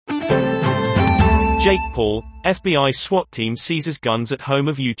Jake Paul, FBI SWAT team seizes guns at home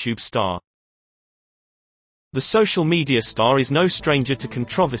of YouTube star. The social media star is no stranger to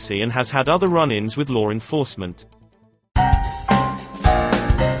controversy and has had other run-ins with law enforcement.